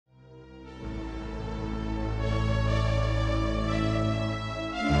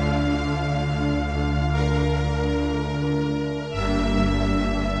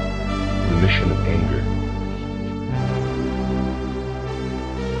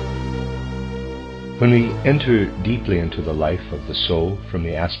When we enter deeply into the life of the soul from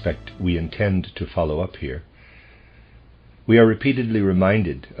the aspect we intend to follow up here, we are repeatedly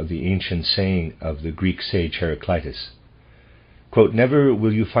reminded of the ancient saying of the Greek sage Heraclitus, quote, "Never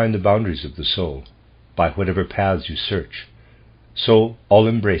will you find the boundaries of the soul, by whatever paths you search. So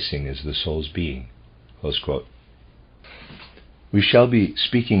all-embracing is the soul's being." Close quote. We shall be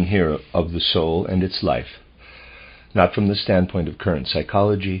speaking here of the soul and its life, not from the standpoint of current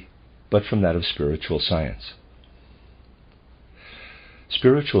psychology, but from that of spiritual science.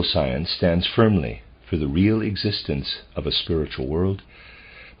 Spiritual science stands firmly for the real existence of a spiritual world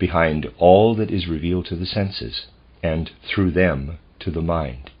behind all that is revealed to the senses, and through them to the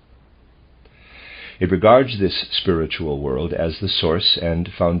mind. It regards this spiritual world as the source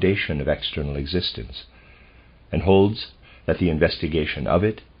and foundation of external existence, and holds that the investigation of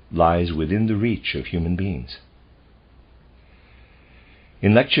it lies within the reach of human beings.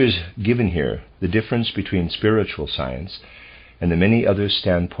 In lectures given here, the difference between spiritual science and the many other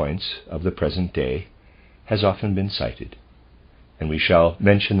standpoints of the present day has often been cited, and we shall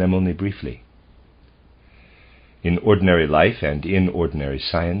mention them only briefly. In ordinary life and in ordinary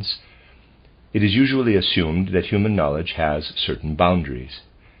science, it is usually assumed that human knowledge has certain boundaries,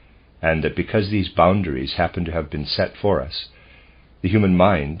 and that because these boundaries happen to have been set for us, the human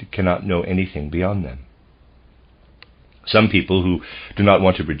mind cannot know anything beyond them. Some people who do not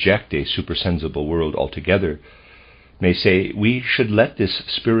want to reject a supersensible world altogether may say we should let this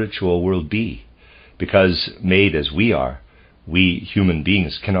spiritual world be, because made as we are, we human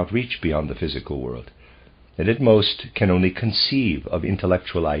beings cannot reach beyond the physical world, and at most can only conceive of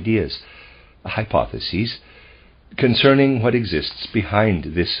intellectual ideas, hypotheses, concerning what exists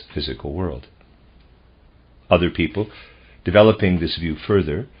behind this physical world. Other people, developing this view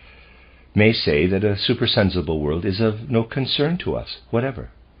further, may say that a supersensible world is of no concern to us whatever.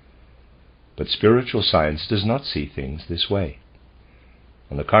 But spiritual science does not see things this way.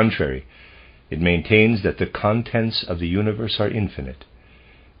 On the contrary, it maintains that the contents of the universe are infinite,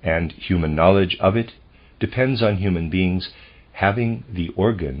 and human knowledge of it depends on human beings having the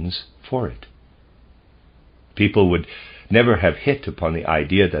organs for it. People would never have hit upon the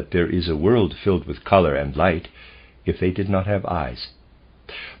idea that there is a world filled with color and light if they did not have eyes,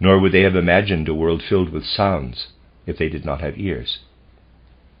 nor would they have imagined a world filled with sounds if they did not have ears.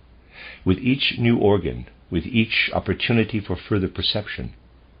 With each new organ, with each opportunity for further perception,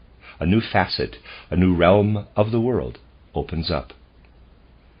 a new facet, a new realm of the world opens up.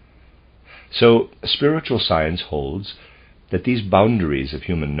 So spiritual science holds that these boundaries of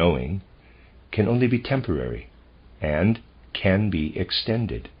human knowing can only be temporary and can be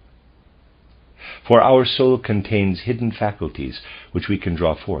extended. For our soul contains hidden faculties which we can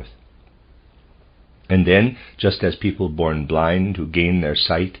draw forth. And then, just as people born blind who gain their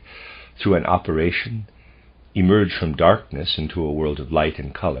sight through an operation emerge from darkness into a world of light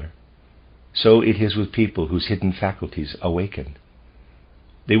and color, so it is with people whose hidden faculties awaken.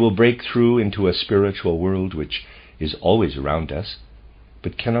 They will break through into a spiritual world which is always around us,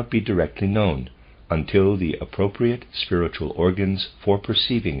 but cannot be directly known until the appropriate spiritual organs for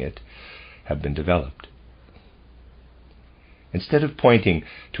perceiving it have been developed. Instead of pointing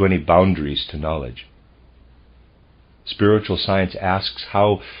to any boundaries to knowledge, spiritual science asks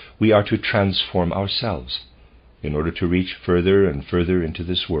how we are to transform ourselves in order to reach further and further into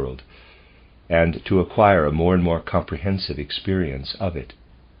this world, and to acquire a more and more comprehensive experience of it.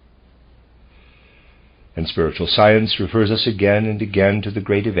 And spiritual science refers us again and again to the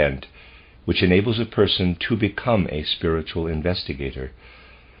great event which enables a person to become a spiritual investigator,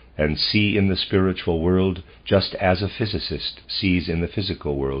 and see in the spiritual world just as a physicist sees in the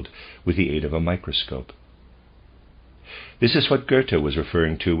physical world with the aid of a microscope. This is what Goethe was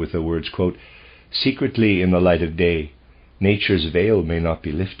referring to with the words, quote, "Secretly in the light of day, nature's veil may not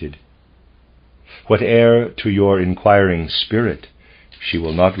be lifted. Whate'er to your inquiring spirit she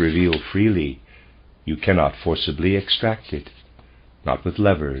will not reveal freely, you cannot forcibly extract it, not with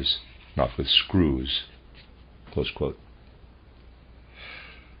levers, not with screws." Close quote.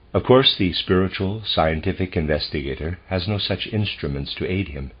 Of course, the spiritual, scientific investigator has no such instruments to aid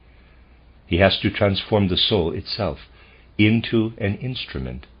him. He has to transform the soul itself into an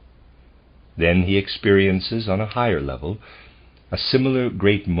instrument. Then he experiences on a higher level a similar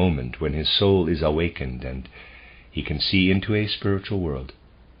great moment when his soul is awakened and he can see into a spiritual world,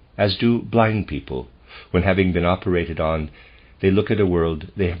 as do blind people when, having been operated on, they look at a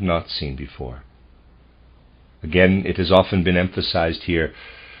world they have not seen before. Again, it has often been emphasized here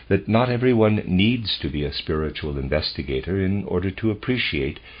that not everyone needs to be a spiritual investigator in order to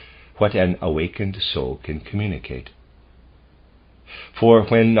appreciate what an awakened soul can communicate. For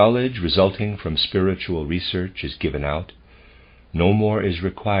when knowledge resulting from spiritual research is given out, no more is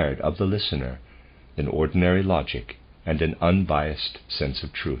required of the listener than ordinary logic and an unbiased sense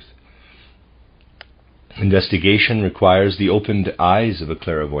of truth. Investigation requires the opened eyes of a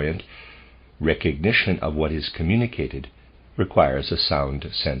clairvoyant. Recognition of what is communicated requires a sound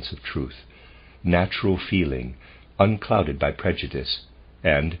sense of truth, natural feeling, unclouded by prejudice,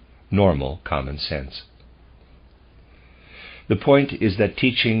 and normal common sense. The point is that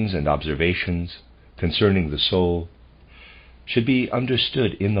teachings and observations concerning the soul should be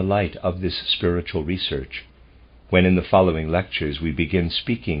understood in the light of this spiritual research, when in the following lectures we begin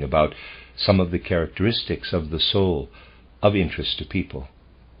speaking about some of the characteristics of the soul of interest to people.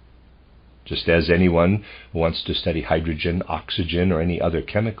 Just as anyone who wants to study hydrogen, oxygen, or any other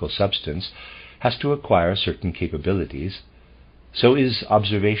chemical substance has to acquire certain capabilities, so is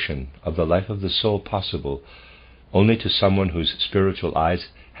observation of the life of the soul possible only to someone whose spiritual eyes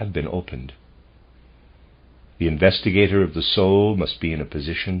have been opened. The investigator of the soul must be in a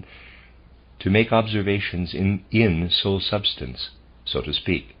position to make observations in soul substance, so to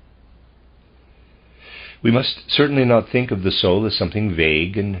speak. We must certainly not think of the soul as something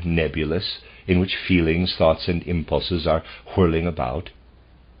vague and nebulous, in which feelings, thoughts, and impulses are whirling about.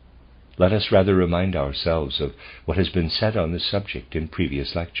 Let us rather remind ourselves of what has been said on this subject in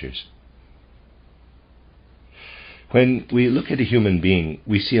previous lectures. When we look at a human being,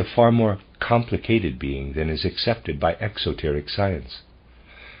 we see a far more complicated being than is accepted by exoteric science.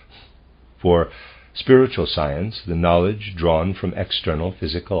 For spiritual science, the knowledge drawn from external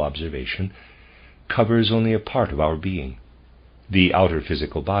physical observation covers only a part of our being, the outer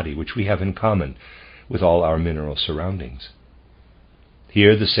physical body, which we have in common with all our mineral surroundings.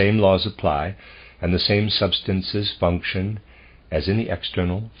 Here the same laws apply, and the same substances function as in the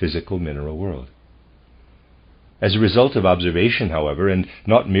external physical mineral world. As a result of observation, however, and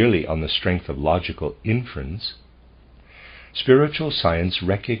not merely on the strength of logical inference, spiritual science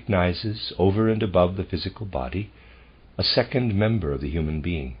recognizes over and above the physical body a second member of the human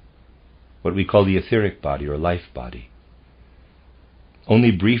being, what we call the etheric body or life body.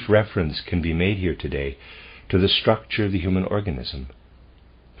 Only brief reference can be made here today to the structure of the human organism,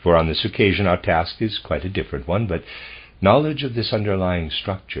 for on this occasion our task is quite a different one, but knowledge of this underlying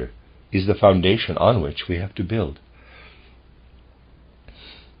structure is the foundation on which we have to build.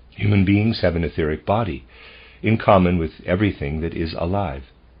 Human beings have an etheric body, in common with everything that is alive.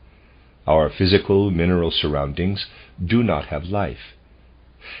 Our physical mineral surroundings do not have life,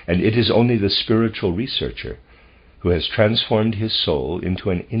 and it is only the spiritual researcher who has transformed his soul into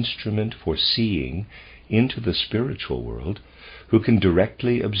an instrument for seeing into the spiritual world who can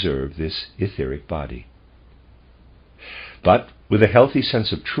directly observe this etheric body. But with a healthy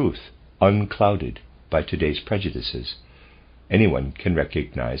sense of truth, unclouded by today's prejudices, anyone can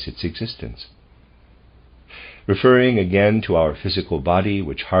recognize its existence. Referring again to our physical body,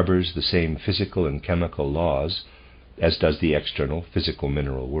 which harbors the same physical and chemical laws as does the external physical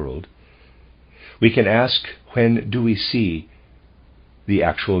mineral world, we can ask, when do we see the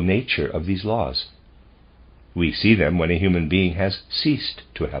actual nature of these laws? We see them when a human being has ceased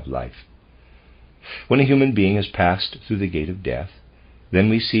to have life. When a human being has passed through the gate of death, then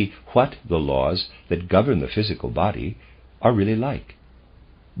we see what the laws that govern the physical body are really like.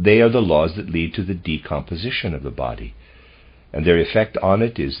 They are the laws that lead to the decomposition of the body, and their effect on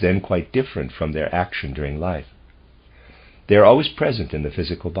it is then quite different from their action during life. They are always present in the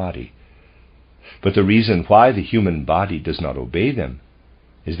physical body, but the reason why the human body does not obey them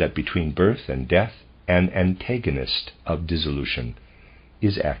is that between birth and death, an antagonist of dissolution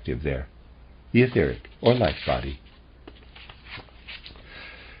is active there, the etheric or life body.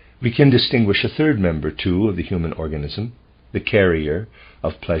 We can distinguish a third member, too, of the human organism, the carrier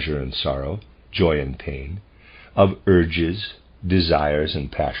of pleasure and sorrow, joy and pain, of urges, desires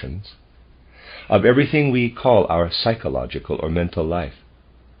and passions, of everything we call our psychological or mental life.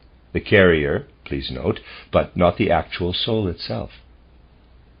 The carrier, please note, but not the actual soul itself.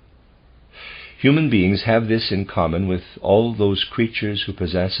 Human beings have this in common with all those creatures who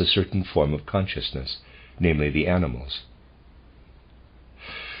possess a certain form of consciousness, namely the animals.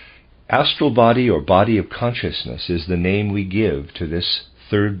 Astral body or body of consciousness is the name we give to this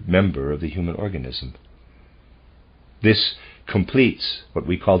third member of the human organism. This completes what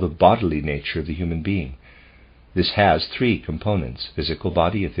we call the bodily nature of the human being. This has three components: physical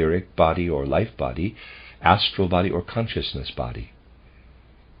body, etheric body or life body, astral body or consciousness body.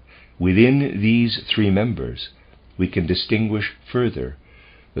 Within these three members, we can distinguish further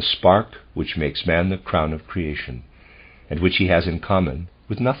the spark which makes man the crown of creation, and which he has in common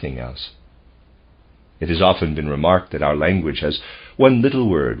with nothing else. It has often been remarked that our language has one little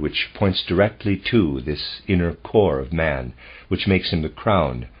word which points directly to this inner core of man, which makes him the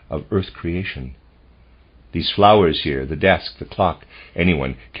crown of earth creation. These flowers here, the desk, the clock,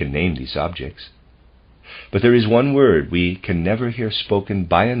 anyone can name these objects. But there is one word we can never hear spoken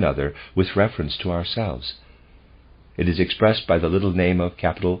by another with reference to ourselves. It is expressed by the little name of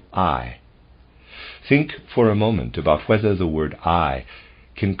capital I. Think for a moment about whether the word I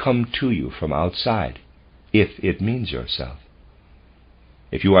can come to you from outside, if it means yourself.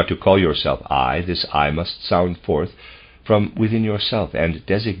 If you are to call yourself I, this I must sound forth from within yourself and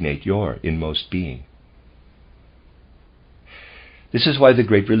designate your inmost being. This is why the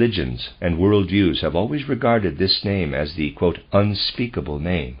great religions and worldviews have always regarded this name as the, quote, unspeakable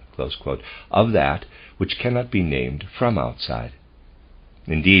name, close quote, of that which cannot be named from outside.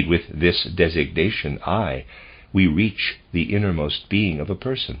 Indeed, with this designation, I, we reach the innermost being of a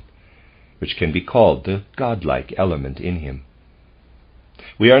person, which can be called the godlike element in him.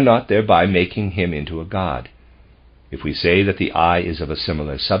 We are not thereby making him into a god. If we say that the I is of a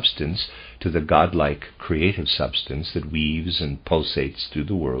similar substance to the godlike creative substance that weaves and pulsates through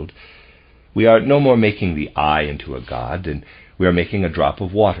the world, we are no more making the I into a god than we are making a drop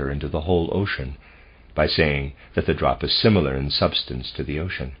of water into the whole ocean, by saying that the drop is similar in substance to the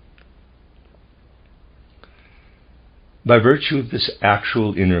ocean. By virtue of this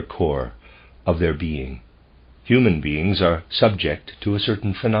actual inner core of their being, human beings are subject to a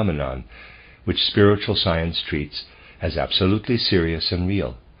certain phenomenon which spiritual science treats as absolutely serious and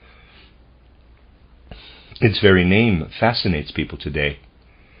real. Its very name fascinates people today,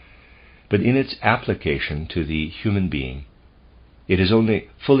 but in its application to the human being, it is only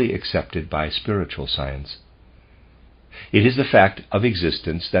fully accepted by spiritual science. It is the fact of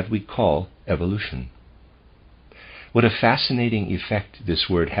existence that we call evolution. What a fascinating effect this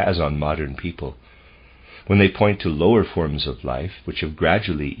word has on modern people, when they point to lower forms of life which have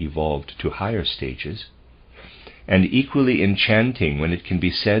gradually evolved to higher stages, and equally enchanting when it can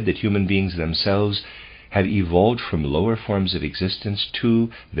be said that human beings themselves have evolved from lower forms of existence to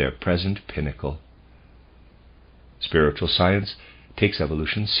their present pinnacle. Spiritual science takes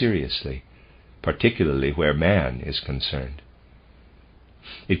evolution seriously, particularly where man is concerned.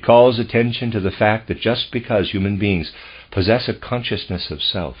 It calls attention to the fact that just because human beings possess a consciousness of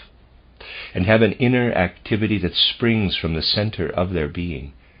self and have an inner activity that springs from the center of their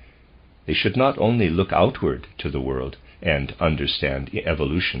being, they should not only look outward to the world and understand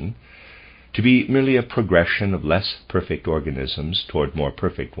evolution to be merely a progression of less perfect organisms toward more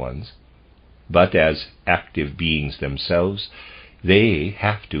perfect ones, but as active beings themselves, they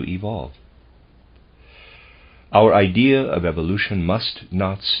have to evolve. Our idea of evolution must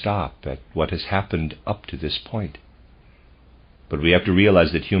not stop at what has happened up to this point, but we have to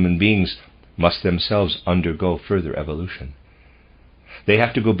realize that human beings must themselves undergo further evolution. They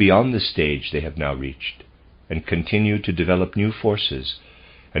have to go beyond the stage they have now reached and continue to develop new forces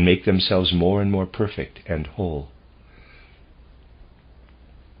and make themselves more and more perfect and whole.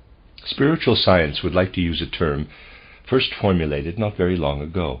 Spiritual science would like to use a term first formulated not very long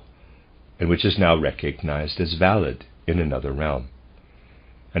ago, and which is now recognized as valid in another realm,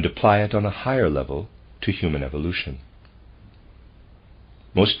 and apply it on a higher level to human evolution.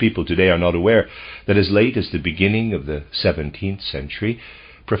 Most people today are not aware that as late as the beginning of the 17th century,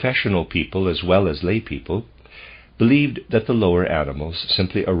 professional people as well as lay people believed that the lower animals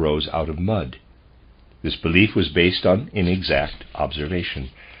simply arose out of mud. This belief was based on inexact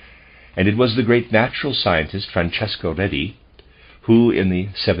observation, and it was the great natural scientist Francesco Redi who, in the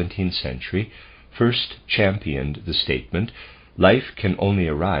 17th century, first championed the statement, "Life can only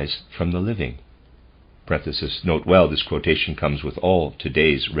arise from the living." Parenthesis, note well, this quotation comes with all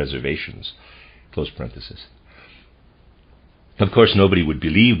today's reservations. Close parenthesis. Of course, nobody would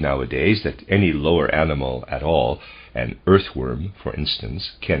believe nowadays that any lower animal at all, an earthworm, for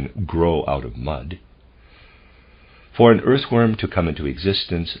instance, can grow out of mud. For an earthworm to come into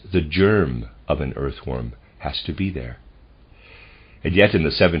existence, the germ of an earthworm has to be there. And yet in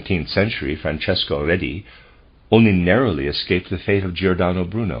the 17th century, Francesco Redi only narrowly escaped the fate of Giordano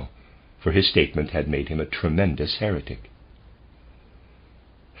Bruno, for his statement had made him a tremendous heretic.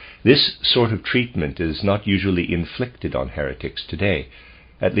 This sort of treatment is not usually inflicted on heretics today,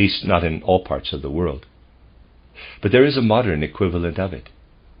 at least not in all parts of the world. But there is a modern equivalent of it.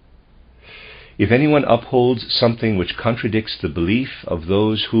 If anyone upholds something which contradicts the belief of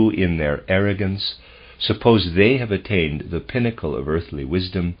those who, in their arrogance, suppose they have attained the pinnacle of earthly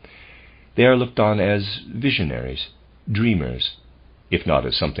wisdom, they are looked on as visionaries, dreamers, if not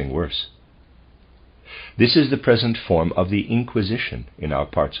as something worse. This is the present form of the Inquisition in our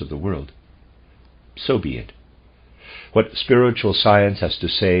parts of the world. so be it. What spiritual science has to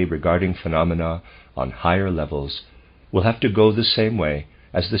say regarding phenomena on higher levels will have to go the same way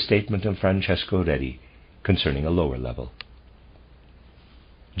as the statement of Francesco Redi concerning a lower level.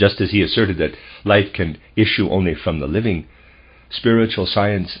 Just as he asserted that life can issue only from the living, spiritual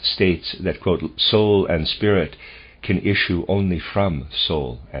science states that, quote, soul and spirit can issue only from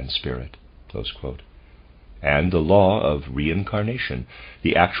soul and spirit, close quote. And the law of reincarnation,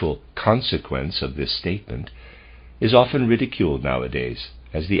 the actual consequence of this statement, is often ridiculed nowadays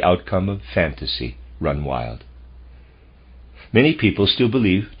as the outcome of fantasy run wild. Many people still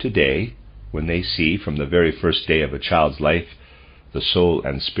believe today, when they see from the very first day of a child's life the soul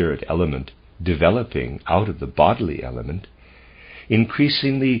and spirit element developing out of the bodily element,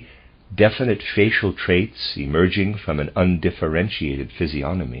 increasingly definite facial traits emerging from an undifferentiated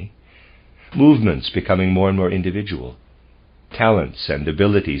physiognomy, movements becoming more and more individual, talents and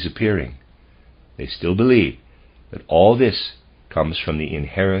abilities appearing. They still believe that all this comes from the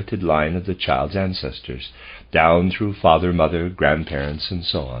inherited line of the child's ancestors, down through father, mother, grandparents, and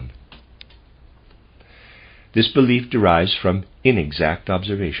so on. This belief derives from inexact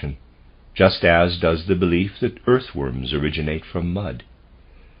observation, just as does the belief that earthworms originate from mud.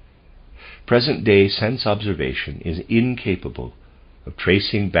 Present-day sense observation is incapable of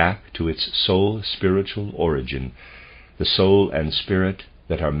tracing back to its sole spiritual origin the soul and spirit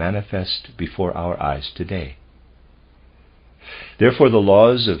that are manifest before our eyes today. Therefore, the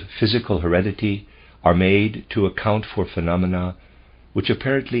laws of physical heredity are made to account for phenomena which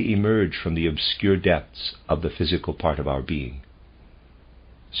apparently emerge from the obscure depths of the physical part of our being.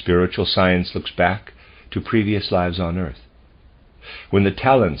 Spiritual science looks back to previous lives on earth, when the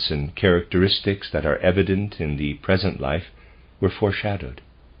talents and characteristics that are evident in the present life were foreshadowed.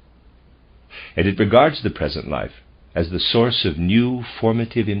 And it regards the present life as the source of new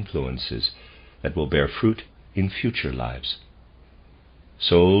formative influences that will bear fruit in future lives.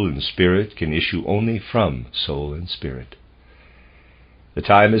 Soul and spirit can issue only from soul and spirit. The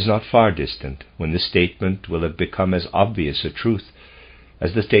time is not far distant when this statement will have become as obvious a truth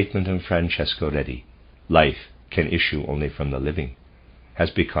as the statement of Francesco Redi, life can issue only from the living, has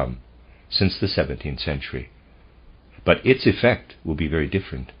become since the 17th century. But its effect will be very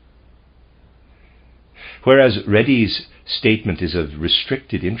different. Whereas Redi's statement is of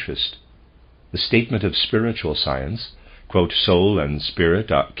restricted interest, the statement of spiritual science, quote, soul and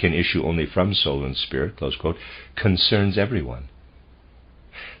spirit can issue only from soul and spirit, close quote, concerns everyone.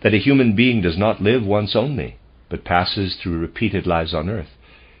 That a human being does not live once only, but passes through repeated lives on earth,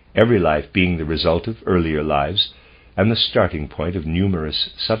 every life being the result of earlier lives and the starting point of numerous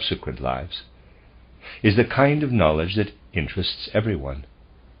subsequent lives, is the kind of knowledge that interests everyone.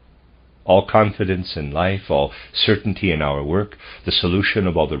 All confidence in life, all certainty in our work, the solution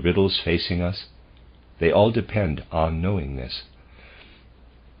of all the riddles facing us, they all depend on knowing this.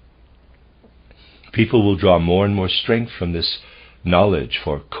 People will draw more and more strength from this knowledge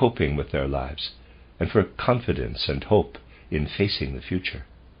for coping with their lives and for confidence and hope in facing the future.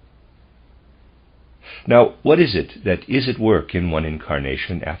 Now, what is it that is at work in one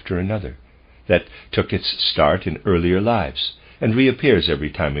incarnation after another, that took its start in earlier lives and reappears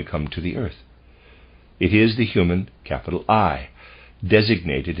every time we come to the earth? It is the human, capital I,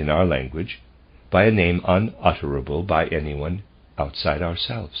 designated in our language by a name unutterable by anyone outside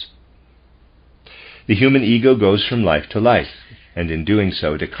ourselves. The human ego goes from life to life, and in doing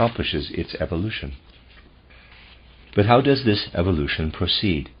so it accomplishes its evolution. But how does this evolution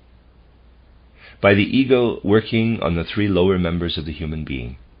proceed? By the ego working on the three lower members of the human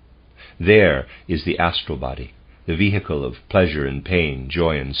being. There is the astral body, the vehicle of pleasure and pain,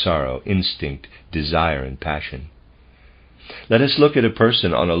 joy and sorrow, instinct, desire and passion. Let us look at a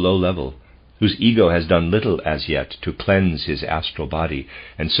person on a low level, whose ego has done little as yet to cleanse his astral body,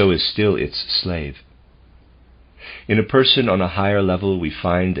 and so is still its slave. In a person on a higher level, we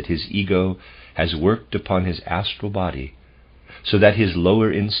find that his ego has worked upon his astral body, so that his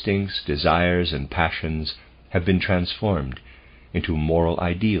lower instincts, desires, and passions have been transformed into moral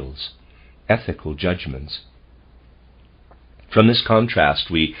ideals, ethical judgments. From this contrast,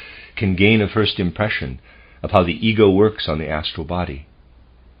 we can gain a first impression of how the ego works on the astral body.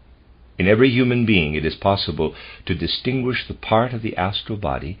 In every human being, it is possible to distinguish the part of the astral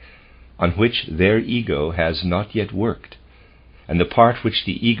body on which their ego has not yet worked, and the part which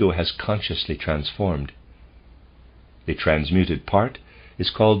the ego has consciously transformed. The transmuted part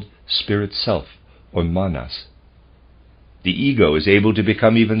is called spirit self, or manas. The ego is able to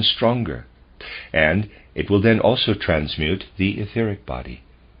become even stronger, and it will then also transmute the etheric body.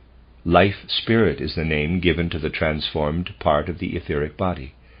 Life spirit is the name given to the transformed part of the etheric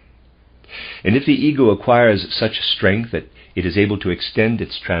body. And if the ego acquires such strength that it is able to extend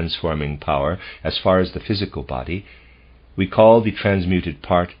its transforming power as far as the physical body, we call the transmuted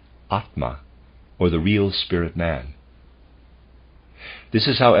part Atma, or the real spirit man. This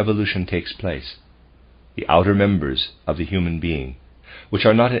is how evolution takes place. The outer members of the human being, which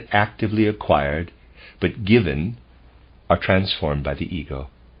are not actively acquired but given, are transformed by the ego.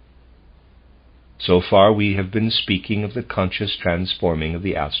 So far we have been speaking of the conscious transforming of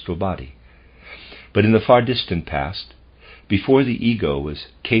the astral body. But in the far distant past, before the ego was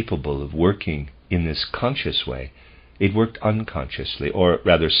capable of working in this conscious way, it worked unconsciously, or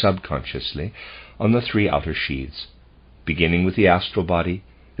rather subconsciously, on the three outer sheaths, beginning with the astral body,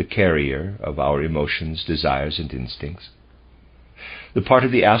 the carrier of our emotions, desires, and instincts. The part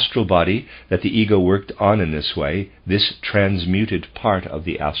of the astral body that the ego worked on in this way, this transmuted part of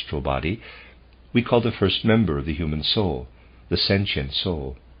the astral body, we call the first member of the human soul, the sentient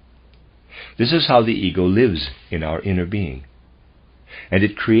soul. This is how the ego lives in our inner being. And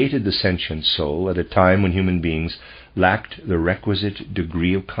it created the sentient soul at a time when human beings lacked the requisite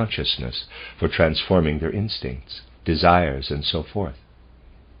degree of consciousness for transforming their instincts, desires, and so forth.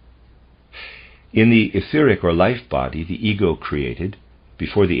 In the etheric or life body, the ego created,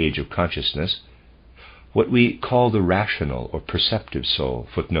 before the age of consciousness, what we call the rational or perceptive soul.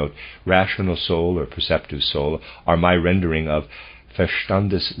 Footnote, rational soul or perceptive soul are my rendering of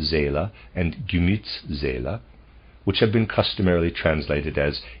Verstandesseele and Gemütsseele, which have been customarily translated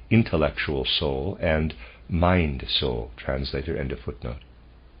as intellectual soul and mind soul, translator, end of footnote.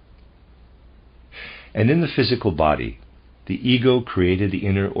 And in the physical body, the ego created the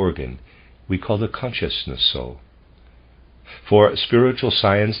inner organ we call the consciousness soul. For spiritual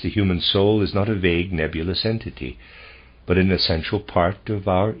science, the human soul is not a vague, nebulous entity, but an essential part of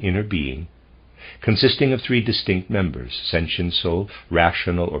our inner being, consisting of three distinct members: sentient soul,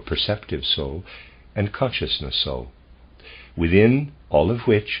 rational or perceptive soul, and consciousness soul, within all of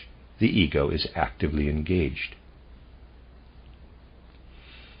which the ego is actively engaged.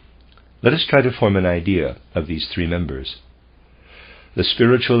 Let us try to form an idea of these three members. The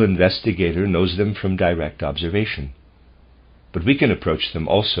spiritual investigator knows them from direct observation, but we can approach them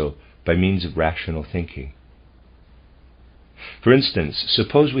also by means of rational thinking. For instance,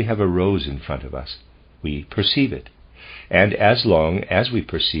 suppose we have a rose in front of us. We perceive it, and as long as we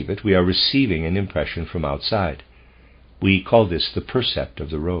perceive it, we are receiving an impression from outside. We call this the percept of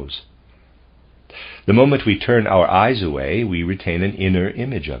the rose. The moment we turn our eyes away, we retain an inner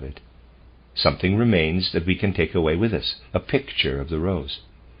image of it. Something remains that we can take away with us, a picture of the rose.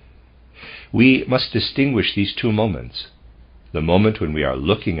 We must distinguish these two moments, the moment when we are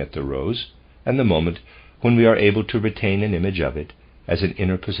looking at the rose, and the moment when we are able to retain an image of it as an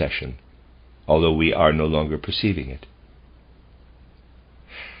inner possession, although we are no longer perceiving it.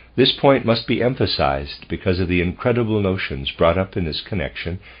 This point must be emphasized because of the incredible notions brought up in this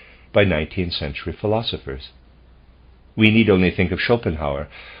connection by 19th century philosophers. We need only think of Schopenhauer,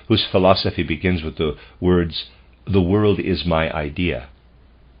 whose philosophy begins with the words, "The world is my idea."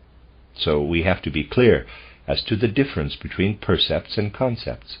 So we have to be clear as to the difference between percepts and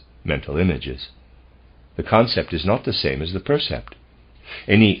concepts, mental images. The concept is not the same as the percept.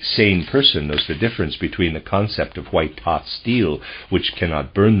 Any sane person knows the difference between the concept of white-hot steel, which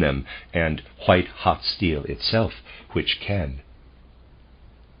cannot burn them, and white-hot steel itself, which can.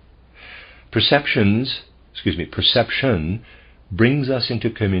 Perception brings us into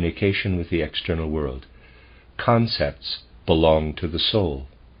communication with the external world. Concepts belong to the soul.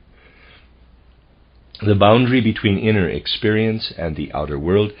 The boundary between inner experience and the outer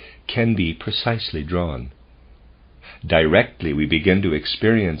world can be precisely drawn. Directly we begin to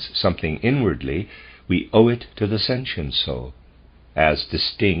experience something inwardly, we owe it to the sentient soul, as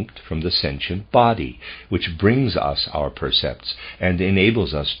distinct from the sentient body, which brings us our percepts and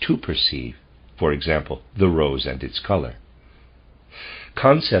enables us to perceive, for example, the rose and its color.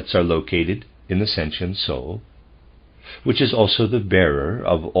 Concepts are located in the sentient soul, which is also the bearer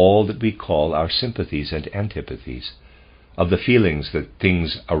of all that we call our sympathies and antipathies, of the feelings that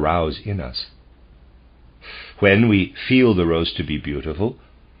things arouse in us. When we feel the rose to be beautiful,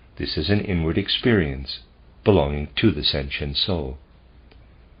 this is an inward experience belonging to the sentient soul.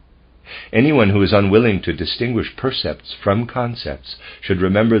 Anyone who is unwilling to distinguish percepts from concepts should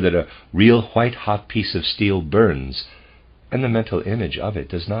remember that a real white-hot piece of steel burns, and the mental image of it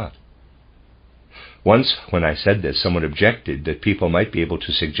does not. Once, when I said this, someone objected that people might be able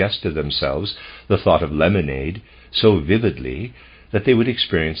to suggest to themselves the thought of lemonade so vividly that they would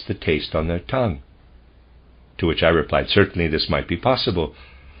experience the taste on their tongue. To which I replied, certainly this might be possible,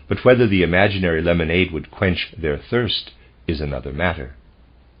 but whether the imaginary lemonade would quench their thirst is another matter.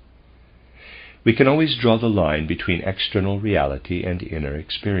 we can always draw the line between external reality and inner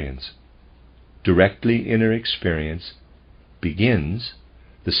experience. Directly inner experience begins,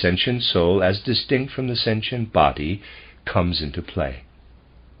 the sentient soul, as distinct from the sentient body, comes into play.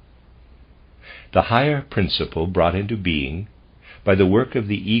 The higher principle brought into being by the work of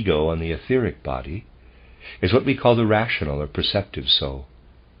the ego on the etheric body is what we call the rational or perceptive soul.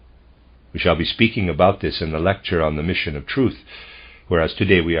 We shall be speaking about this in the lecture on the mission of truth, whereas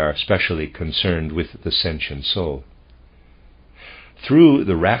today we are especially concerned with the sentient soul. Through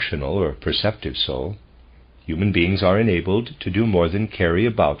the rational or perceptive soul, human beings are enabled to do more than carry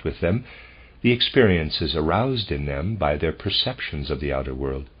about with them the experiences aroused in them by their perceptions of the outer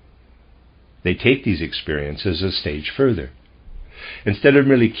world. They take these experiences a stage further. Instead of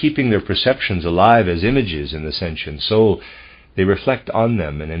merely keeping their perceptions alive as images in the sentient soul, they reflect on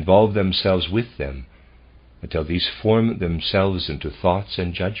them and involve themselves with them until these form themselves into thoughts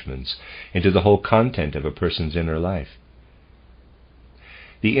and judgments, into the whole content of a person's inner life.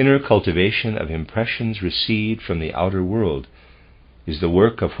 The inner cultivation of impressions received from the outer world is the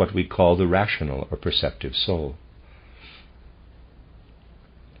work of what we call the rational or perceptive soul.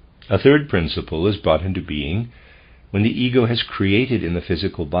 A third principle is brought into being when the ego has created in the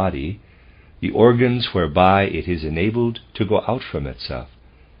physical body the organs whereby it is enabled to go out from itself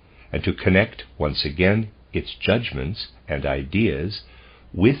and to connect once again its judgments and ideas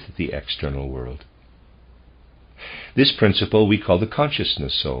with the external world. This principle we call the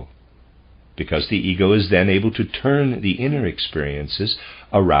consciousness soul, because the ego is then able to turn the inner experiences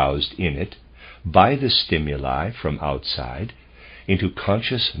aroused in it by the stimuli from outside into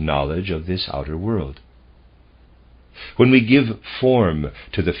conscious knowledge of this outer world. When we give form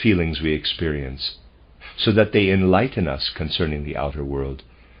to the feelings we experience, so that they enlighten us concerning the outer world,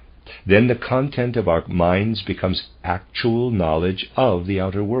 then the content of our minds becomes actual knowledge of the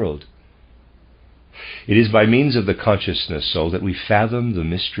outer world. It is by means of the consciousness soul that we fathom the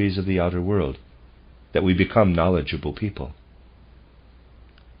mysteries of the outer world, that we become knowledgeable people.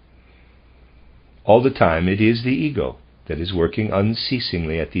 All the time it is the ego that is working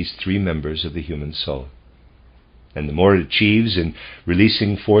unceasingly at these three members of the human soul. And the more it achieves in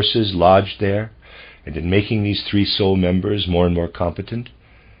releasing forces lodged there, and in making these three soul members more and more competent,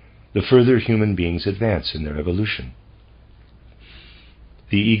 the further human beings advance in their evolution.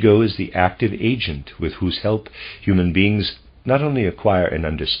 The ego is the active agent with whose help human beings not only acquire an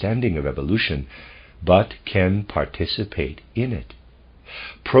understanding of evolution, but can participate in it,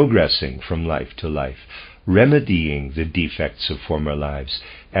 progressing from life to life, remedying the defects of former lives,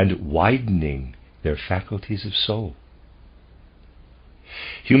 and widening their faculties of soul.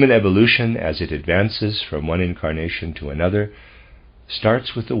 Human evolution, as it advances from one incarnation to another,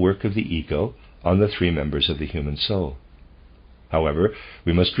 starts with the work of the ego on the three members of the human soul. However,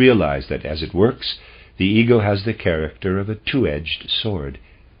 we must realize that as it works, the ego has the character of a two-edged sword.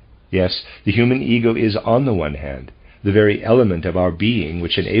 Yes, the human ego is, on the one hand, the very element of our being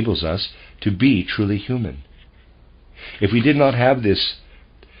which enables us to be truly human. If we did not have this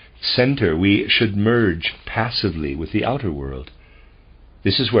center, we should merge passively with the outer world.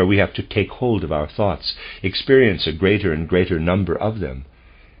 This is where we have to take hold of our thoughts, experience a greater and greater number of them,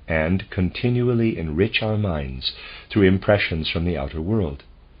 and continually enrich our minds through impressions from the outer world.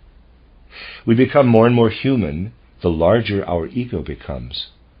 We become more and more human the larger our ego becomes.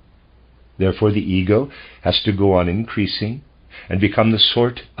 Therefore the ego has to go on increasing and become the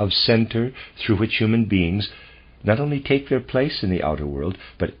sort of center through which human beings not only take their place in the outer world,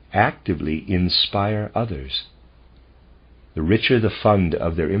 but actively inspire others. The richer the fund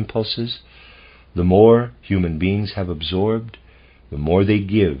of their impulses, the more human beings have absorbed, the more they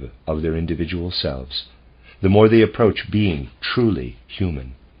give of their individual selves, the more they approach being truly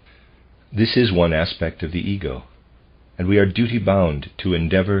human. This is one aspect of the ego, and we are duty-bound to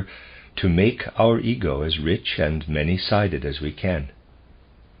endeavor to make our ego as rich and many-sided as we can.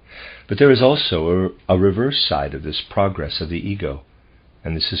 But there is also a reverse side of this progress of the ego,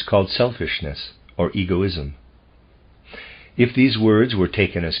 and this is called selfishness or egoism. If these words were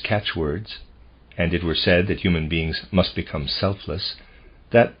taken as catchwords, and it were said that human beings must become selfless,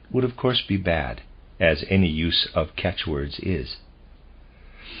 that would of course be bad, as any use of catchwords is.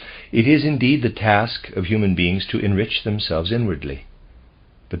 It is indeed the task of human beings to enrich themselves inwardly,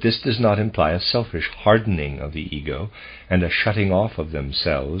 but this does not imply a selfish hardening of the ego and a shutting off of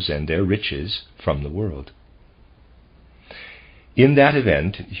themselves and their riches from the world. In that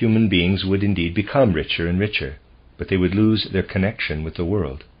event, human beings would indeed become richer and richer, but they would lose their connection with the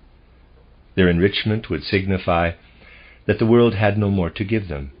world. Their enrichment would signify that the world had no more to give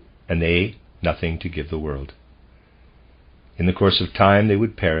them, and they nothing to give the world. In the course of time they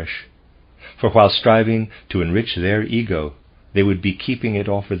would perish, For while striving to enrich their ego, they would be keeping it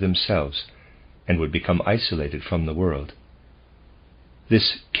all for themselves and would become isolated from the world.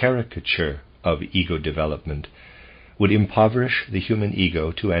 This caricature of ego development would impoverish the human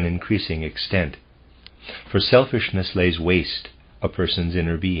ego to an increasing extent, for selfishness lays waste a person's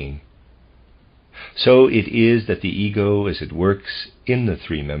inner being. So it is that the ego, as it works in the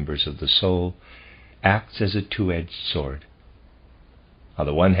three members of the soul, acts as a two-edged sword. On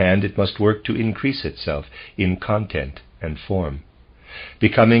the one hand, it must work to increase itself in content and form,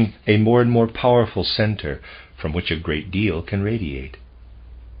 becoming a more and more powerful center from which a great deal can radiate.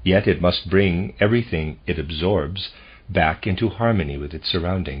 Yet it must bring everything it absorbs back into harmony with its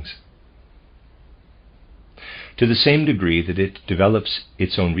surroundings. To the same degree that it develops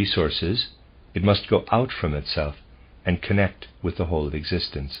its own resources, it must go out from itself and connect with the whole of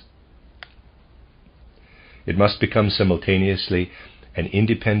existence. It must become simultaneously an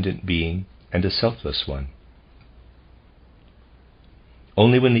independent being and a selfless one.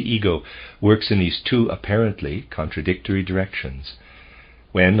 Only when the ego works in these two apparently contradictory directions,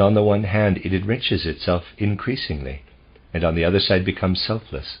 when on the one hand it enriches itself increasingly, and on the other side becomes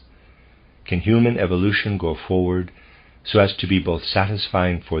selfless, can human evolution go forward so as to be both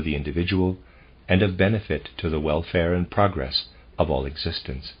satisfying for the individual and of benefit to the welfare and progress of all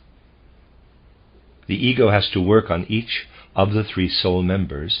existence. The ego has to work on each of the three soul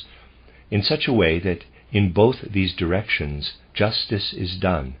members in such a way that in both these directions justice is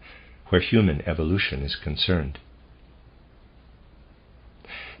done where human evolution is concerned.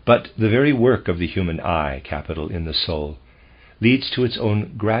 But the very work of the human I, capital in the soul, leads to its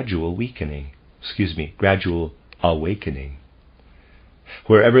own gradual awakening.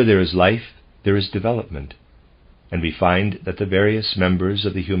 Wherever there is life, there is development, and we find that the various members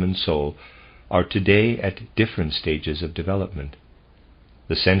of the human soul are today at different stages of development.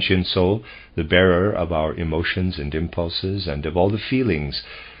 The sentient soul, the bearer of our emotions and impulses and of all the feelings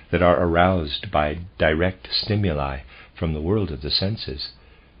that are aroused by direct stimuli from the world of the senses,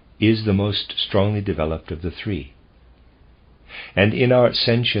 is the most strongly developed of the three. And in our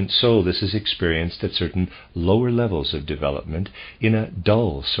sentient soul this is experienced at certain lower levels of development in a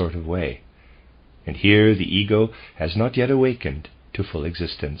dull sort of way. And here the ego has not yet awakened to full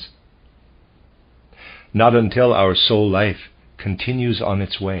existence. Not until our soul life continues on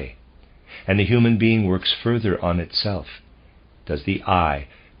its way, and the human being works further on itself, does the I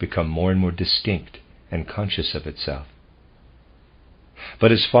become more and more distinct and conscious of itself.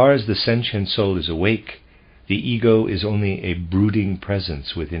 But as far as the sentient soul is awake, the ego is only a brooding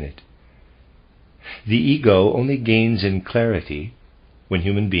presence within it. The ego only gains in clarity when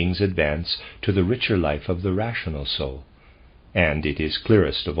human beings advance to the richer life of the rational soul, and it is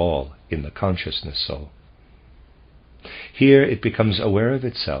clearest of all in the consciousness soul. Here it becomes aware of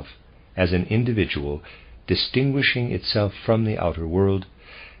itself as an individual, distinguishing itself from the outer world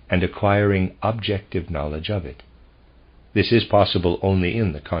and acquiring objective knowledge of it. This is possible only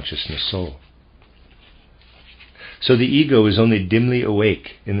in the consciousness soul. So the ego is only dimly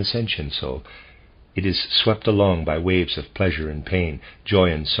awake in the sentient soul. It is swept along by waves of pleasure and pain,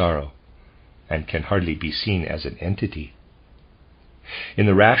 joy and sorrow, and can hardly be seen as an entity. In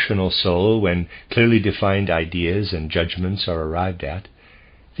the rational soul, when clearly defined ideas and judgments are arrived at,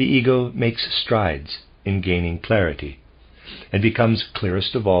 the ego makes strides in gaining clarity, and becomes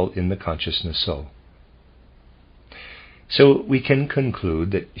clearest of all in the consciousness soul. So we can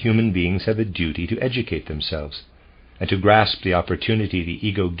conclude that human beings have a duty to educate themselves, and to grasp the opportunity the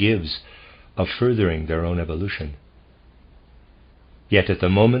ego gives of furthering their own evolution. Yet at the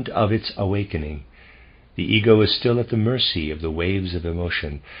moment of its awakening, the ego is still at the mercy of the waves of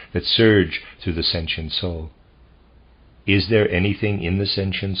emotion that surge through the sentient soul. Is there anything in the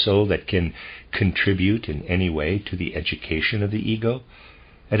sentient soul that can contribute in any way to the education of the ego,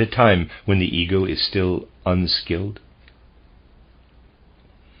 at a time when the ego is still unskilled?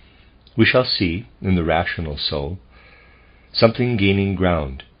 We shall see in the rational soul something gaining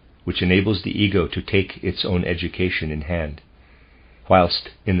ground, which enables the ego to take its own education in hand, whilst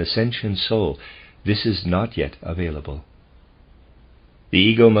in the sentient soul this is not yet available. The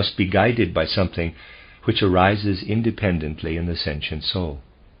ego must be guided by something which arises independently in the sentient soul.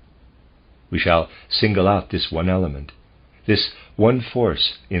 We shall single out this one element, this one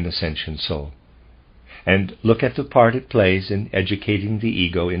force in the sentient soul, and look at the part it plays in educating the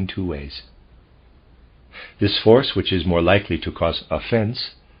ego in two ways. This force, which is more likely to cause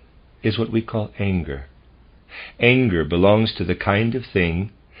offense, is what we call anger. Anger belongs to the kind of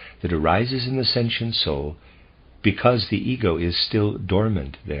thing that arises in the sentient soul because the ego is still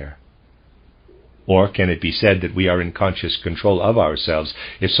dormant there. Or can it be said that we are in conscious control of ourselves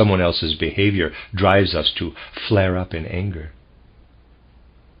if someone else's behavior drives us to flare up in anger?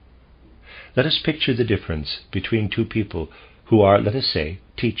 Let us picture the difference between two people who are, let us say,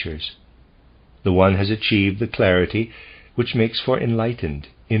 teachers. The one has achieved the clarity which makes for enlightened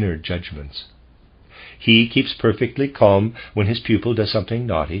inner judgments. He keeps perfectly calm when his pupil does something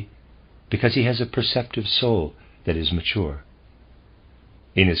naughty, because he has a perceptive soul that is mature.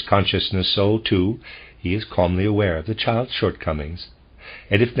 In his consciousness soul, too, he is calmly aware of the child's shortcomings,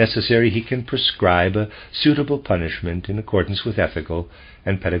 and if necessary he can prescribe a suitable punishment in accordance with ethical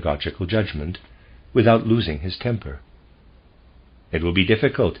and pedagogical judgment, without losing his temper. It will be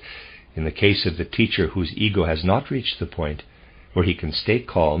difficult in the case of the teacher whose ego has not reached the point where he can stay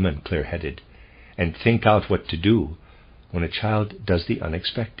calm and clear-headed, and think out what to do when a child does the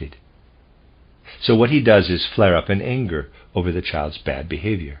unexpected. So what he does is flare up in anger over the child's bad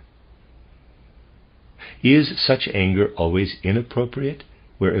behavior. Is such anger always inappropriate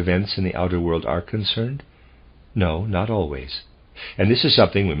where events in the outer world are concerned? No, not always. And this is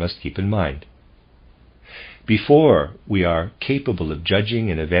something we must keep in mind. Before we are capable of judging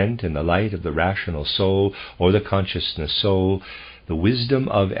an event in the light of the rational soul or the consciousness soul, the wisdom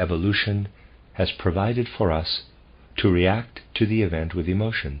of evolution has provided for us to react to the event with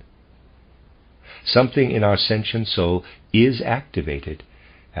emotion. Something in our sentient soul is activated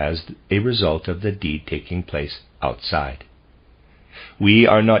as a result of the deed taking place outside. We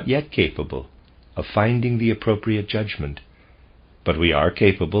are not yet capable of finding the appropriate judgment, but we are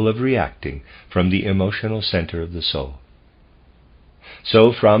capable of reacting from the emotional center of the soul.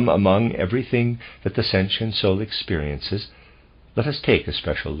 So from among everything that the sentient soul experiences, let us take a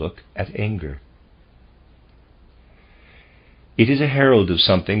special look at anger. It is a herald of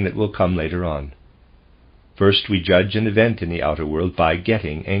something that will come later on. First, we judge an event in the outer world by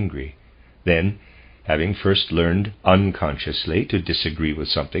getting angry. Then, having first learned unconsciously to disagree with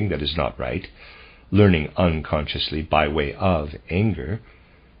something that is not right, learning unconsciously by way of anger,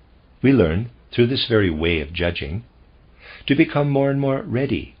 we learn, through this very way of judging, to become more and more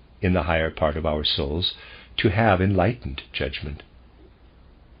ready in the higher part of our souls to have enlightened judgment.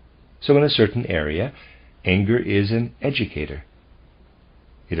 So in a certain area, anger is an educator.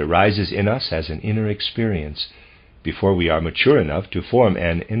 It arises in us as an inner experience before we are mature enough to form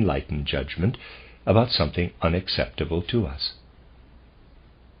an enlightened judgment about something unacceptable to us.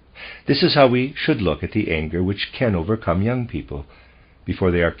 This is how we should look at the anger which can overcome young people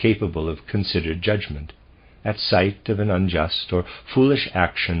before they are capable of considered judgment, at sight of an unjust or foolish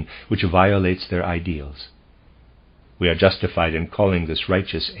action which violates their ideals. We are justified in calling this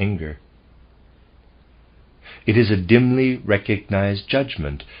righteous anger. It is a dimly recognized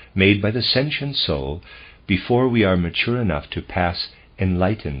judgment made by the sentient soul before we are mature enough to pass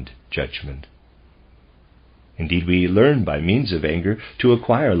enlightened judgment. Indeed, we learn by means of anger to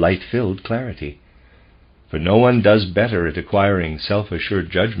acquire light-filled clarity. For no one does better at acquiring self-assured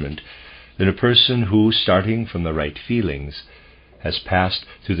judgment than a person who, starting from the right feelings, has passed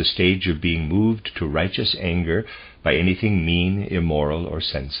through the stage of being moved to righteous anger by anything mean, immoral, or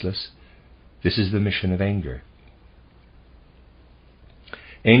senseless. This is the mission of anger.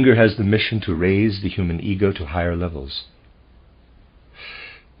 Anger has the mission to raise the human ego to higher levels.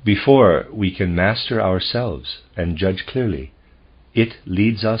 Before we can master ourselves and judge clearly, it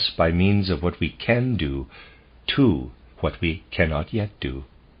leads us by means of what we can do to what we cannot yet do.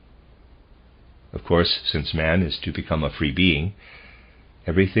 Of course, since man is to become a free being,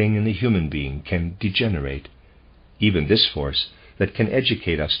 everything in the human being can degenerate, even this force that can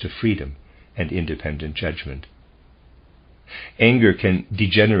educate us to freedom and independent judgment. Anger can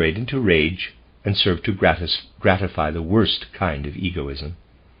degenerate into rage and serve to gratify the worst kind of egoism.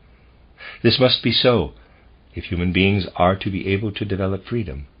 This must be so if human beings are to be able to develop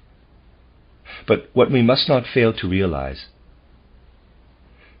freedom. But we must not fail to realize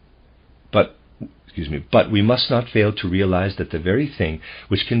that the very thing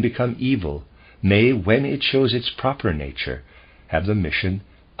which can become evil may, when it shows its proper nature, have the mission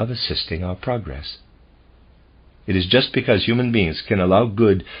of assisting our progress. It is just because human beings can allow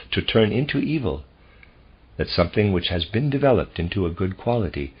good to turn into evil that something which has been developed into a good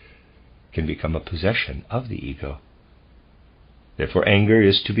quality can become a possession of the ego. Therefore, anger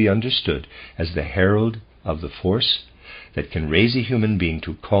is to be understood as the herald of the force that can raise a human being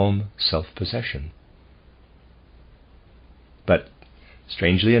to calm self-possession. But,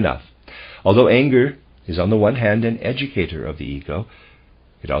 strangely enough, although anger is on the one hand an educator of the ego,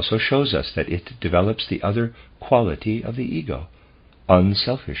 it also shows us that it develops the other quality of the ego,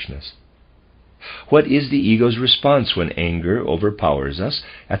 unselfishness. What is the ego's response when anger overpowers us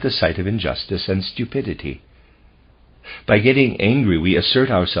at the sight of injustice and stupidity? By getting angry, we assert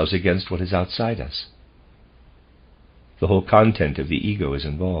ourselves against what is outside us. The whole content of the ego is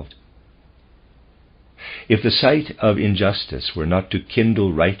involved. If the sight of injustice were not to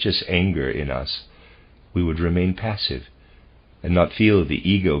kindle righteous anger in us, we would remain passive and not feel the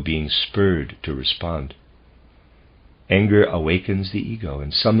ego being spurred to respond. Anger awakens the ego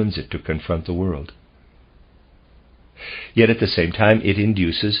and summons it to confront the world. Yet at the same time, it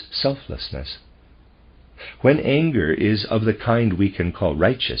induces selflessness. When anger is of the kind we can call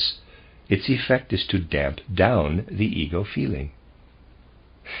righteous, its effect is to damp down the ego feeling.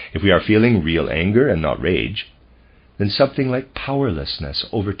 If we are feeling real anger and not rage, then something like powerlessness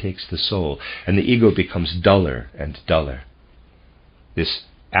overtakes the soul, and the ego becomes duller and duller. This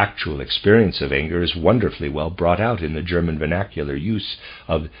actual experience of anger is wonderfully well brought out in the German vernacular use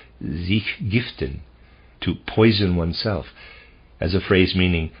of sich giften, to poison oneself, as a phrase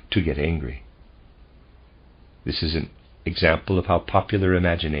meaning to get angry. This is an example of how popular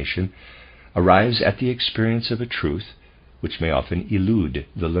imagination arrives at the experience of a truth which may often elude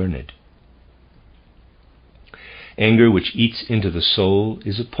the learned. Anger which eats into the soul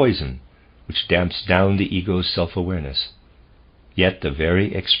is a poison which damps down the ego's self-awareness. Yet the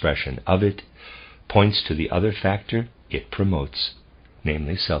very expression of it points to the other factor it promotes,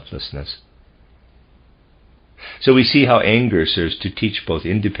 namely selflessness. So we see how anger serves to teach both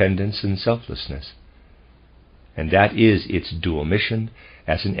independence and selflessness. And that is its dual mission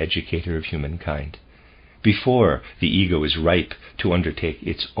as an educator of humankind, before the ego is ripe to undertake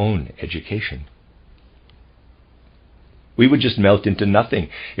its own education. We would just melt into nothing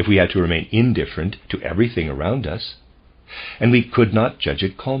if we had to remain indifferent to everything around us, and we could not judge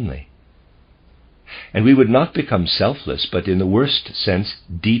it calmly. And we would not become selfless, but in the worst sense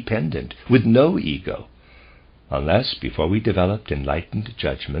dependent, with no ego, unless, before we developed enlightened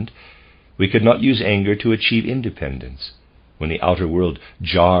judgment, we could not use anger to achieve independence when the outer world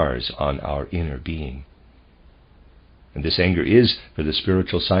jars on our inner being. And this anger is, for the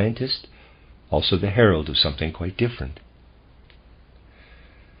spiritual scientist, also the herald of something quite different.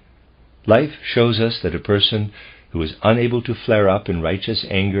 Life shows us that a person who is unable to flare up in righteous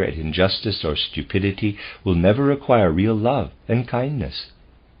anger at injustice or stupidity will never acquire real love and kindness,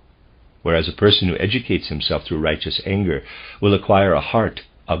 whereas a person who educates himself through righteous anger will acquire a heart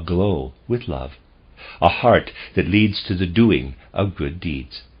aglow with love, a heart that leads to the doing of good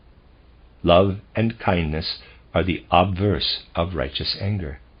deeds. Love and kindness are the obverse of righteous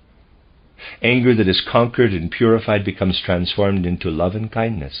anger. Anger that is conquered and purified becomes transformed into love and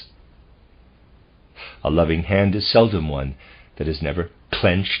kindness. A loving hand is seldom one that is never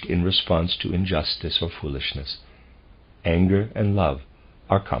clenched in response to injustice or foolishness. Anger and love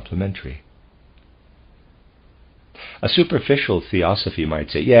are complementary. A superficial theosophy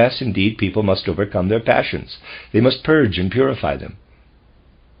might say, yes, indeed, people must overcome their passions. They must purge and purify them.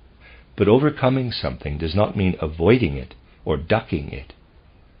 But overcoming something does not mean avoiding it or ducking it.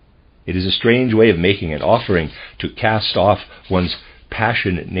 It is a strange way of making an offering to cast off one's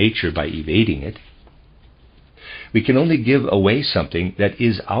passionate nature by evading it. We can only give away something that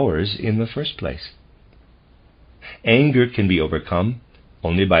is ours in the first place. Anger can be overcome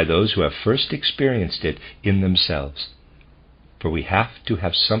only by those who have first experienced it in themselves. For we have to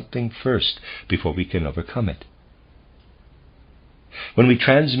have something first before we can overcome it. When we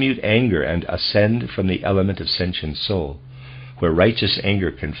transmute anger and ascend from the element of sentient soul, where righteous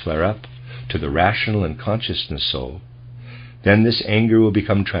anger can flare up, to the rational and consciousness soul, then this anger will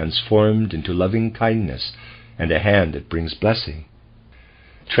become transformed into loving kindness and a hand that brings blessing.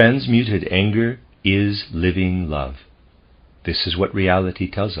 Transmuted anger is living love. This is what reality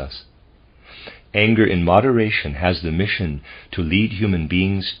tells us. Anger in moderation has the mission to lead human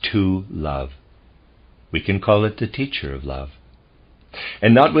beings to love. We can call it the teacher of love.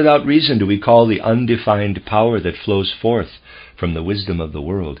 And not without reason do we call the undefined power that flows forth from the wisdom of the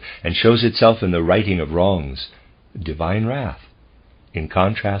world and shows itself in the righting of wrongs divine wrath, in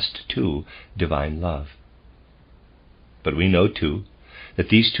contrast to divine love. But we know, too, that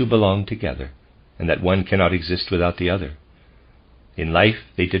these two belong together, and that one cannot exist without the other. In life,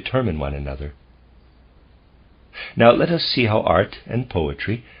 they determine one another. Now let us see how art and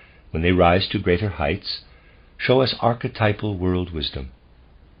poetry, when they rise to greater heights, show us archetypal world wisdom.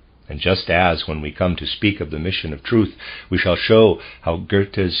 And just as, when we come to speak of the mission of truth, we shall show how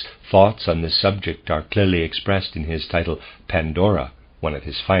Goethe's thoughts on this subject are clearly expressed in his title Pandora, one of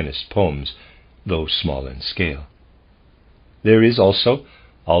his finest poems, though small in scale. There is also,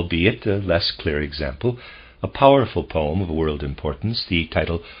 albeit a less clear example, a powerful poem of world importance, the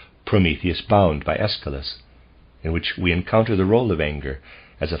title Prometheus Bound by Aeschylus, in which we encounter the role of anger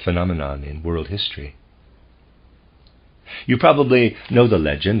as a phenomenon in world history. You probably know the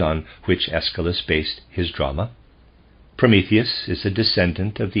legend on which Aeschylus based his drama. Prometheus is a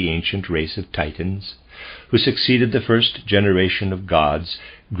descendant of the ancient race of Titans, who succeeded the first generation of gods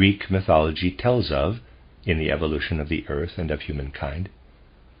Greek mythology tells of in the evolution of the earth and of humankind.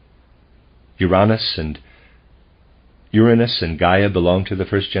 Uranus and Gaia belong to the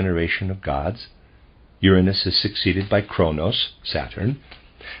first generation of gods. Uranus is succeeded by Kronos, Saturn.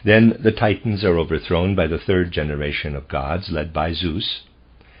 Then the Titans are overthrown by the third generation of gods, led by Zeus.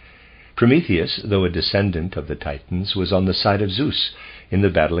 Prometheus, though a descendant of the Titans, was on the side of Zeus in the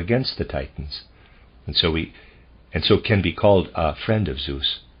battle against the Titans, and so can be called a friend of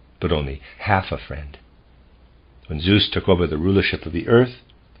Zeus, but only half a friend. When Zeus took over the rulership of the earth,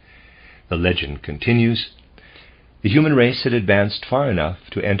 the legend continues, the human race had advanced far enough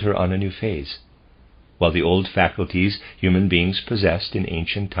to enter on a new phase, while the old faculties human beings possessed in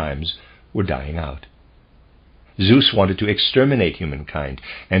ancient times were dying out. Zeus wanted to exterminate humankind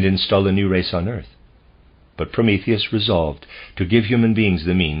and install a new race on earth, but Prometheus resolved to give human beings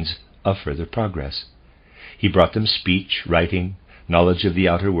the means of further progress. He brought them speech, writing, knowledge of the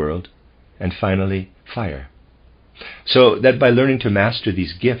outer world, and finally fire, so that by learning to master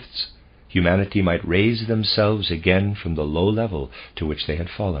these gifts, humanity might raise themselves again from the low level to which they had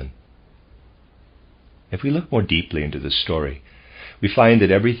fallen. If we look more deeply into the story, we find that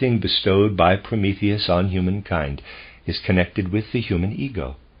everything bestowed by Prometheus on humankind is connected with the human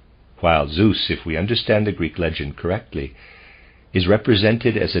ego, while Zeus, if we understand the Greek legend correctly, is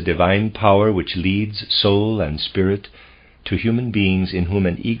represented as a divine power which leads soul and spirit to human beings in whom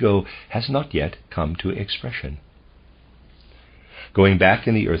an ego has not yet come to expression. Going back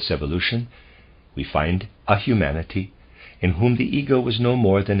in the earth's evolution, we find a humanity in whom the ego was no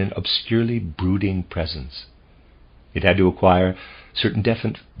more than an obscurely brooding presence. It had to acquire certain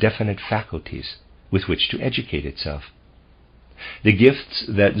definite faculties with which to educate itself. The gifts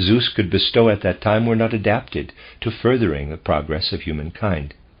that Zeus could bestow at that time were not adapted to furthering the progress of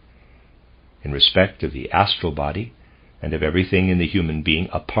humankind. In respect of the astral body and of everything in the human being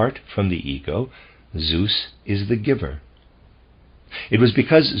apart from the ego, Zeus is the giver. It was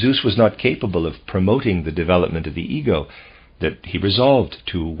because Zeus was not capable of promoting the development of the ego that he resolved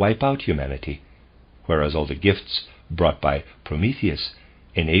to wipe out humanity, whereas all the gifts brought by Prometheus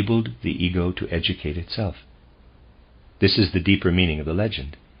enabled the ego to educate itself. This is the deeper meaning of the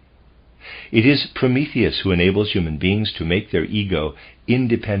legend. It is Prometheus who enables human beings to make their ego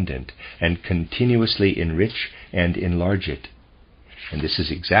independent and continuously enrich and enlarge it. And this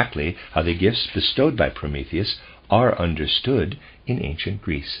is exactly how the gifts bestowed by Prometheus are understood in ancient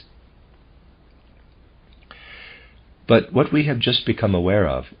Greece. But what we have just become aware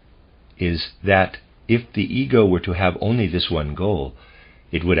of is that if the ego were to have only this one goal,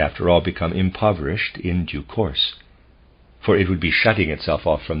 it would after all become impoverished in due course, for it would be shutting itself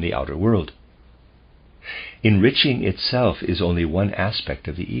off from the outer world. Enriching itself is only one aspect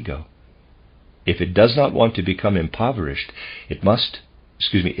of the ego. If it does not want to become impoverished,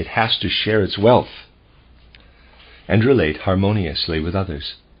 it has to share its wealth and relate harmoniously with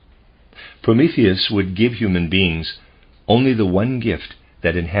others. Prometheus would give human beings only the one gift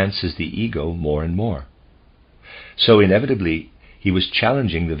that enhances the ego more and more. So inevitably, he was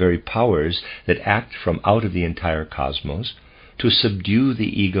challenging the very powers that act from out of the entire cosmos to subdue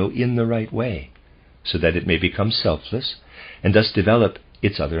the ego in the right way, so that it may become selfless and thus develop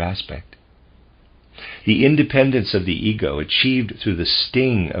its other aspect. The independence of the ego, achieved through the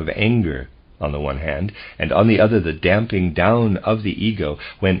sting of anger on the one hand, and on the other the damping down of the ego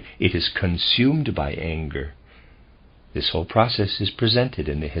when it is consumed by anger. This whole process is presented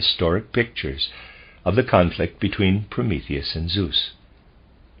in the historic pictures of the conflict between Prometheus and Zeus.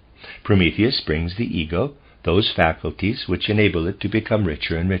 Prometheus brings the ego those faculties which enable it to become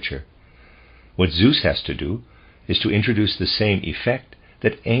richer and richer. What Zeus has to do is to introduce the same effect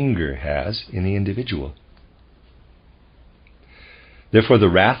that anger has in the individual. Therefore the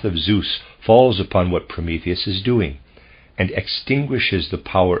wrath of Zeus falls upon what Prometheus is doing and extinguishes the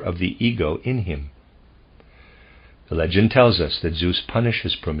power of the ego in him. The legend tells us that Zeus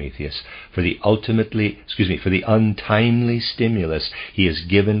punishes Prometheus for the untimely stimulus he has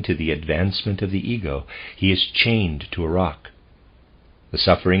given to the advancement of the ego. He is chained to a rock. The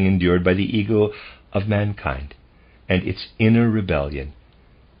suffering endured by the ego of mankind and its inner rebellion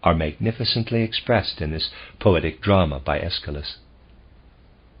are magnificently expressed in this poetic drama by Aeschylus.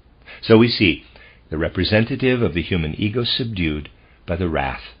 So we see the representative of the human ego subdued by the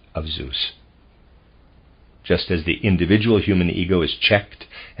wrath of Zeus. just as the individual human ego is checked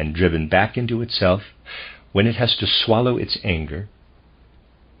and driven back into itself when it has to swallow its anger,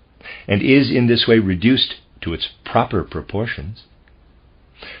 and is in this way reduced to its proper proportions,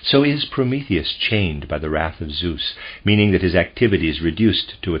 so is Prometheus chained by the wrath of Zeus, meaning that his activity is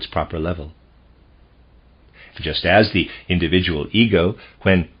reduced to its proper level. Just as the individual ego,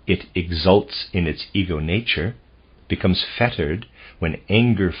 when it exults in its ego nature, becomes fettered when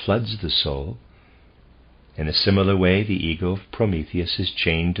anger floods the soul, in a similar way the ego of Prometheus is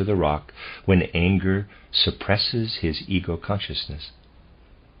chained to the rock when anger suppresses his ego consciousness.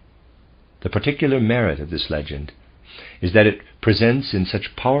 The particular merit of this legend is that it presents in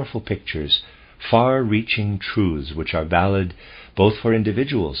such powerful pictures far-reaching truths which are valid both for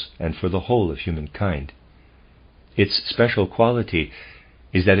individuals and for the whole of humankind. Its special quality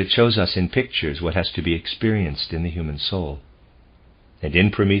is that it shows us in pictures what has to be experienced in the human soul. And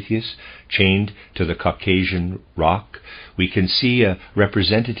in Prometheus, chained to the Caucasian rock, we can see a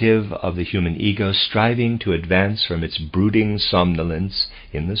representative of the human ego striving to advance from its brooding somnolence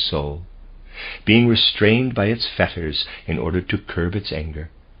in the soul, being restrained by its fetters in order to curb its anger.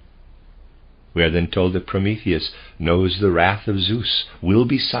 We are then told that Prometheus knows the wrath of Zeus will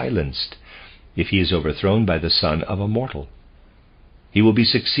be silenced if he is overthrown by the son of a mortal. He will be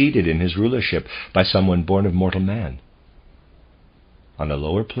succeeded in his rulership by someone born of mortal man. On a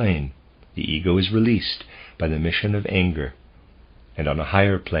lower plane, the ego is released by the mission of anger, and on a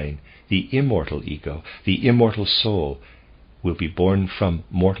higher plane, the immortal ego, the immortal soul, will be born from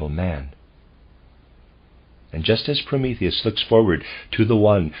mortal man. And just as Prometheus looks forward to the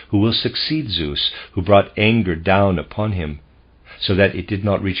one who will succeed Zeus, who brought anger down upon him, so that it did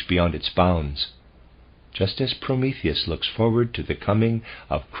not reach beyond its bounds, just as Prometheus looks forward to the coming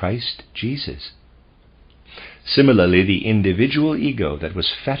of Christ Jesus, similarly the individual ego that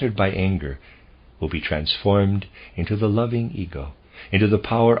was fettered by anger will be transformed into the loving ego, into the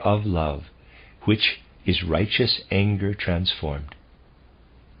power of love, which is righteous anger transformed.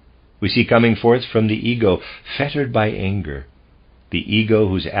 We see coming forth from the ego fettered by anger, the ego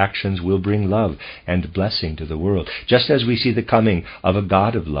whose actions will bring love and blessing to the world, just as we see the coming of a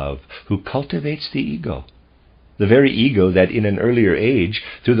God of love who cultivates the ego, the very ego that in an earlier age,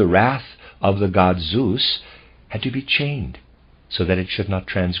 through the wrath of the god Zeus, had to be chained so that it should not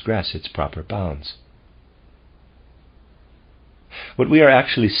transgress its proper bounds. What we are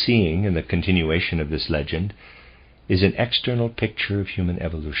actually seeing in the continuation of this legend is an external picture of human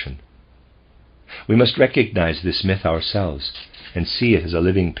evolution. We must recognize this myth ourselves and see it as a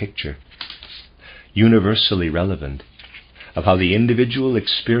living picture, universally relevant, of how the individual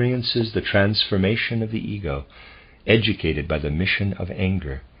experiences the transformation of the ego, educated by the mission of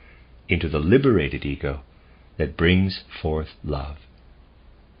anger, into the liberated ego that brings forth love.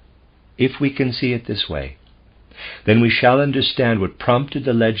 If we can see it this way, then we shall understand what prompted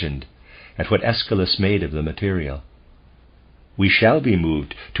the legend and what Aeschylus made of the material. We shall be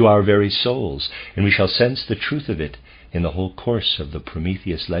moved to our very souls, and we shall sense the truth of it in the whole course of the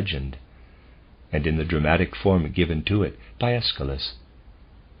Prometheus legend, and in the dramatic form given to it by Aeschylus.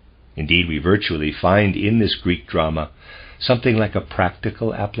 Indeed, we virtually find in this Greek drama something like a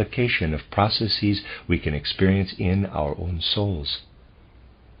practical application of processes we can experience in our own souls.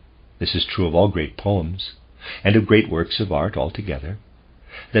 This is true of all great poems, and of great works of art altogether,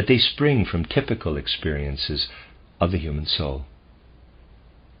 that they spring from typical experiences of the human soul.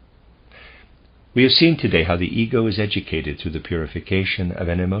 We have seen today how the ego is educated through the purification of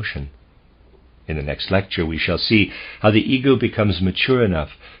an emotion. In the next lecture we shall see how the ego becomes mature enough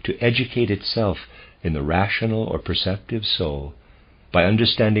to educate itself in the rational or perceptive soul by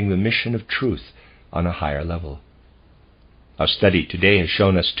understanding the mission of truth on a higher level. Our study today has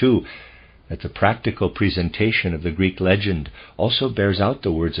shown us, too, that the practical presentation of the Greek legend also bears out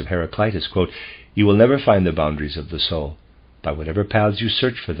the words of Heraclitus, quote, "You will never find the boundaries of the soul. By whatever paths you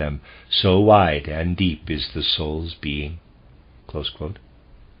search for them, so wide and deep is the soul's being." Close quote.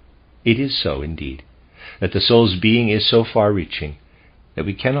 It is so, indeed, that the soul's being is so far-reaching that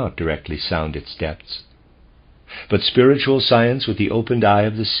we cannot directly sound its depths. But spiritual science, with the opened eye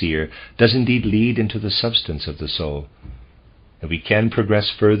of the seer, does indeed lead into the substance of the soul, and we can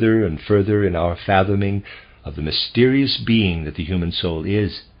progress further and further in our fathoming of the mysterious being that the human soul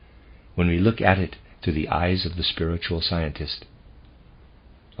is when we look at it through the eyes of the spiritual scientist.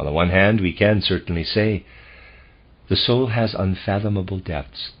 On the one hand, we can certainly say, the soul has unfathomable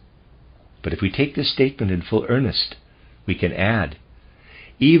depths. But if we take this statement in full earnest, we can add,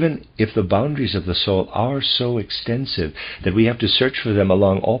 even if the boundaries of the soul are so extensive that we have to search for them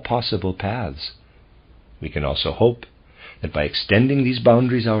along all possible paths, we can also hope that by extending these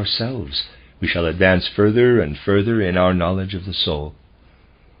boundaries ourselves, we shall advance further and further in our knowledge of the soul.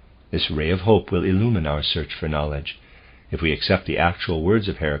 This ray of hope will illumine our search for knowledge, if we accept the actual words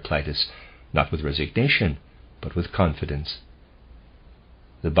of Heraclitus, not with resignation, but with confidence.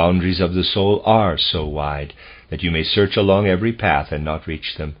 The boundaries of the soul are so wide that you may search along every path and not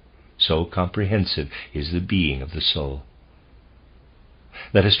reach them. So comprehensive is the being of the soul.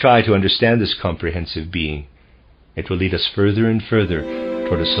 Let us try to understand this comprehensive being. It will lead us further and further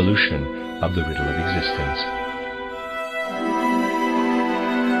toward a solution of the riddle of existence.